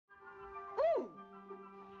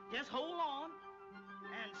Just hold on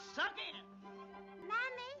and suck in.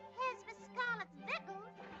 Mammy, here's for Scarlet's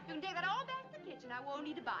victuals. You can take that all back to the kitchen. I won't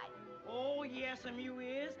need to buy it. Oh, yes, you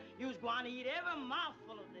is. You's going to eat every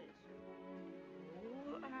mouthful of this.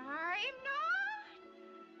 Oh, I'm not.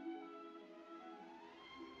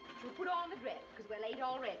 We'll put on the dress, because we're late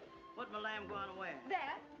already. What my lamb going to wear?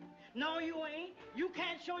 That? No, you ain't. You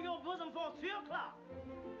can't show your bosom for 3 o'clock.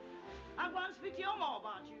 I'm going to speak to your ma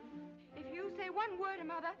about you. If you say one word to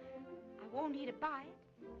Mother, I won't need to buy it.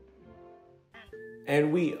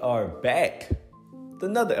 And we are back with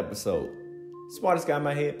another episode. Smartest Guy in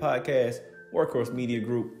My Head podcast, Workhorse Media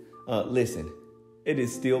Group. Listen, it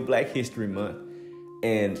is still Black History Month,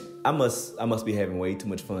 and I must be having way too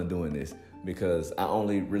much fun doing this because I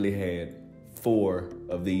only really had 4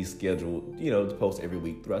 of these scheduled, to post every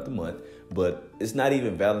week throughout the month. But it's not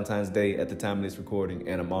even Valentine's Day at the time of this recording,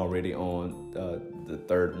 and I'm already on the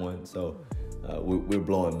 3rd one, so we're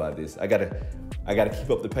blowing by this. I gotta keep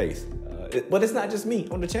up the pace. But it's not just me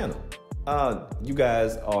on the channel. You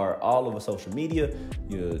guys are all over social media.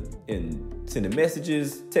 You're sending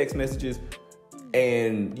messages, text messages,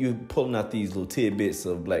 and you're pulling out these little tidbits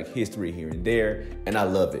of Black history here and there, and I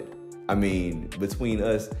love it. I mean, between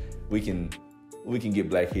us, we can get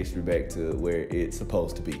Black history back to where it's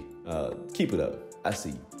supposed to be. Keep it up. I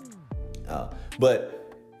see you. But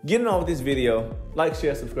getting on with this video, like,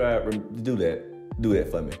 share, subscribe. Do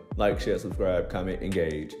that for me. Like, share, subscribe, comment,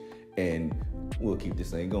 engage, and we'll keep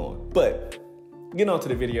this thing going. But getting on to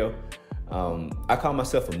the video, I call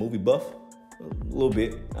myself a movie buff a little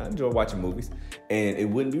bit. I enjoy watching movies, and it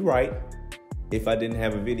wouldn't be right if I didn't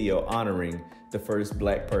have a video honoring the first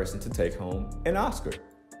Black person to take home an Oscar,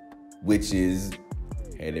 which is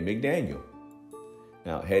Hattie McDaniel.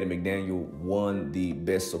 Now, Hattie McDaniel won the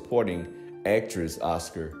Best Supporting Actress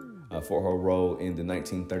Oscar for her role in the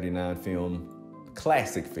 1939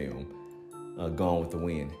 classic film, Gone with the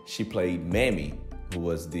Wind. She played Mammy, who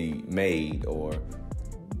was the maid, or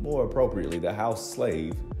more appropriately, the house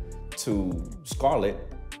slave to Scarlet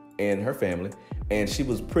and her family. And she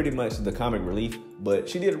was pretty much the comic relief, but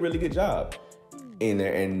she did a really good job in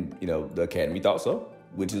there. And, the Academy thought so,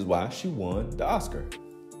 which is why she won the Oscar.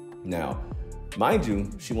 Now, mind you,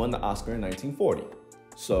 she won the Oscar in 1940.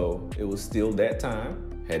 So it was still that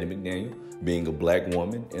time, Hattie McDaniel, being a Black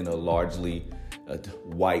woman in a largely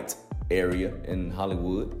white area in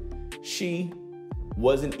Hollywood, she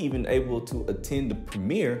wasn't even able to attend the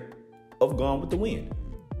premiere of Gone with the Wind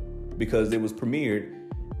because it was premiered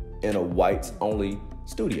in a whites-only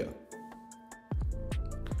studio.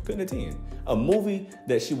 Couldn't attend. A movie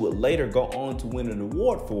that she would later go on to win an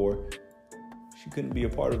award for, she couldn't be a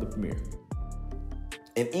part of the premiere.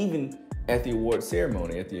 And even at the award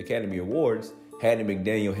ceremony, at the Academy Awards, Hattie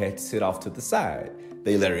McDaniel had to sit off to the side.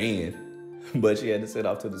 They let her in, but she had to sit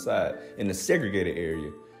off to the side in a segregated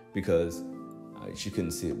area because she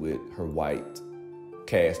couldn't sit with her white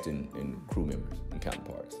cast and crew members and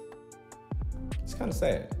counterparts. It's kind of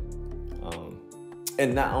sad.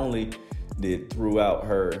 And not only did throughout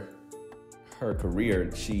her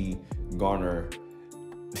career, she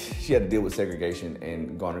had to deal with segregation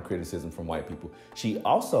and garner criticism from white people. She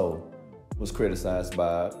also was criticized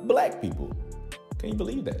by Black people. Can you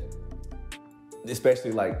believe that?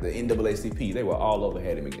 Especially like the NAACP, they were all over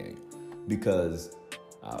Hattie McDaniel because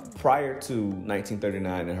prior to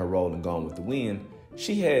 1939 and her role in Gone with the Wind,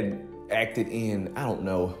 she had acted in, I don't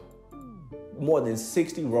know, more than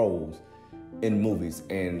 60 roles in movies,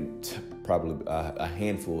 and probably a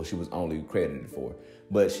handful she was only credited for.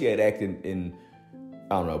 But she had acted in,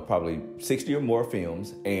 I don't know, probably 60 or more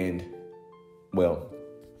films. And, well,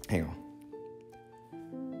 hang on.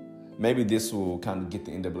 Maybe this will kind of get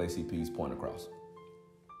the NAACP's point across.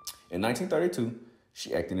 In 1932,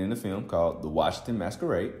 she acted in a film called The Washington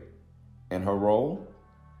Masquerade, and her role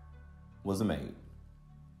was a maid.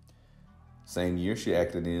 Same year, she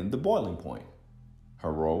acted in The Boiling Point.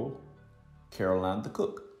 Her role, Caroline the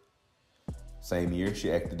Cook. Same year,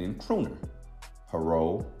 she acted in Crooner. Her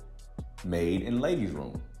role, Maid in Ladies'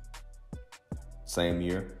 Room. Same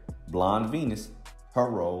year, Blonde Venus. Her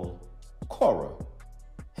role, Cora,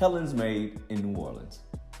 Helen's maid in New Orleans.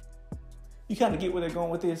 You kind of get where they're going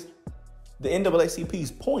with this? The NAACP's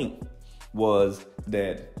point was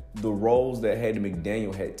that the roles that Hattie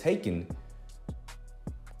McDaniel had taken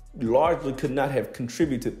largely could not have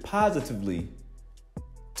contributed positively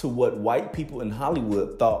to what white people in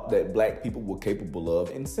Hollywood thought that Black people were capable of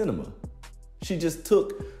in cinema. She just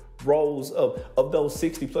took roles of those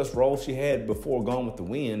 60 plus roles she had before Gone with the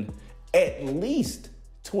Wind. At least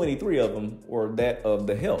 23 of them were that of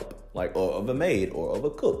the help, like or of a maid or of a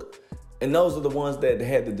cook. And those are the ones that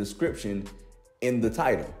had the description in the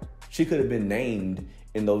title. She could have been named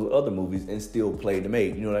in those other movies and still played the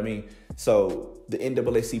maid. You know what I mean? So the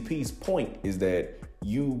NAACP's point is that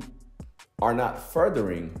you are not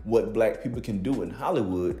furthering what black people can do in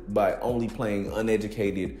Hollywood by only playing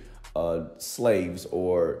uneducated slaves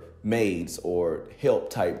or maids or help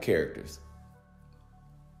type characters.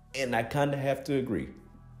 And I kind of have to agree.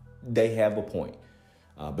 They have a point.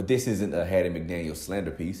 But this isn't a Hattie McDaniel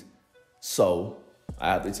slander piece. So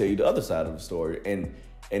I have to tell you the other side of the story.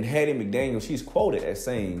 And Hattie McDaniel, she's quoted as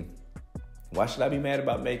saying, "Why should I be mad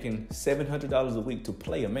about making $700 a week to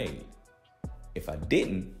play a maid? If I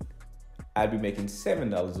didn't, I'd be making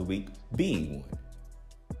 $7 a week being one."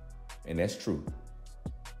 And that's true.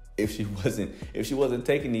 If she wasn't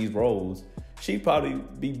taking these roles, she'd probably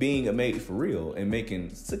be being a maid for real and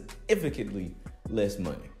making significantly less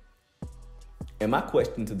money. And my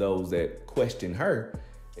question to those that question her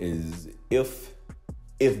is, if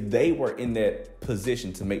they were in that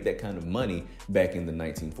position to make that kind of money back in the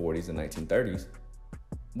 1940s and 1930s,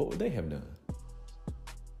 what would they have done?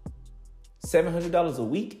 $700 a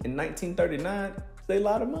week in 1939 is a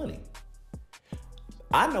lot of money.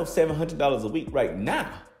 I know $700 a week right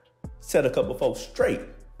now set a couple folks straight,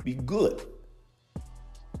 be good.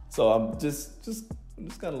 So I'm just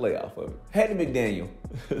gonna lay off of it. Hattie McDaniel,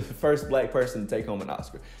 the first black person to take home an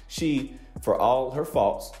Oscar. She, for all her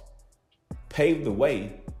faults, paved the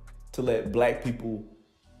way to let black people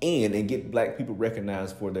in and get black people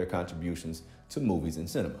recognized for their contributions to movies and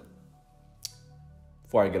cinema.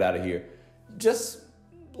 Before I get out of here, just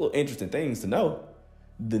little interesting things to know.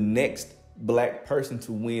 The next black person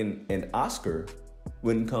to win an Oscar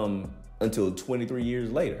wouldn't come until 23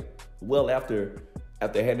 years later, well after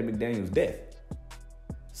Hattie McDaniel's death.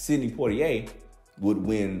 Sidney Poitier would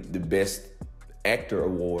win the Best Actor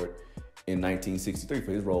award in 1963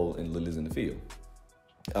 for his role in Lilies in the Field.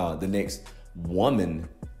 The next woman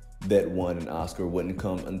that won an Oscar wouldn't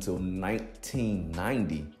come until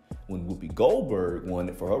 1990 when Whoopi Goldberg won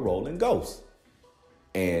it for her role in Ghost.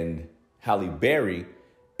 And Halle Berry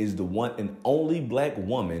is the one and only black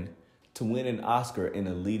woman to win an Oscar in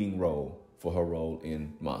a leading role for her role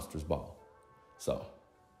in Monsters Ball. So,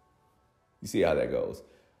 you see how that goes.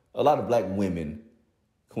 A lot of black women,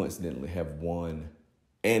 coincidentally, have won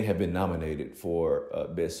and have been nominated for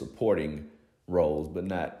Best Supporting roles, but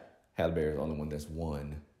not Halle Berry is the only one that's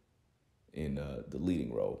won in the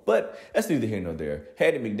leading role. But that's neither here nor there.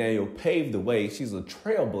 Hattie McDaniel paved the way. She's a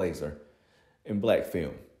trailblazer in black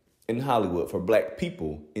film, in Hollywood, for black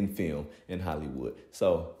people in film in Hollywood.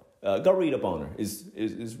 So go read up on her.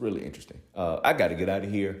 It's really interesting. I got to get out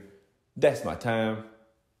of here. That's my time.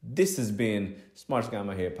 This has been Smartest Guy in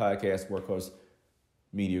My Head podcast, Workhorse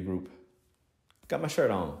Media Group. Got my shirt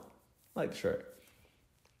on. I like the shirt.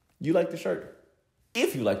 You like the shirt?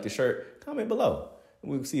 If you like the shirt, comment below.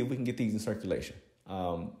 And we'll see if we can get these in circulation.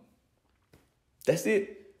 That's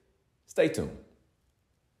it. Stay tuned.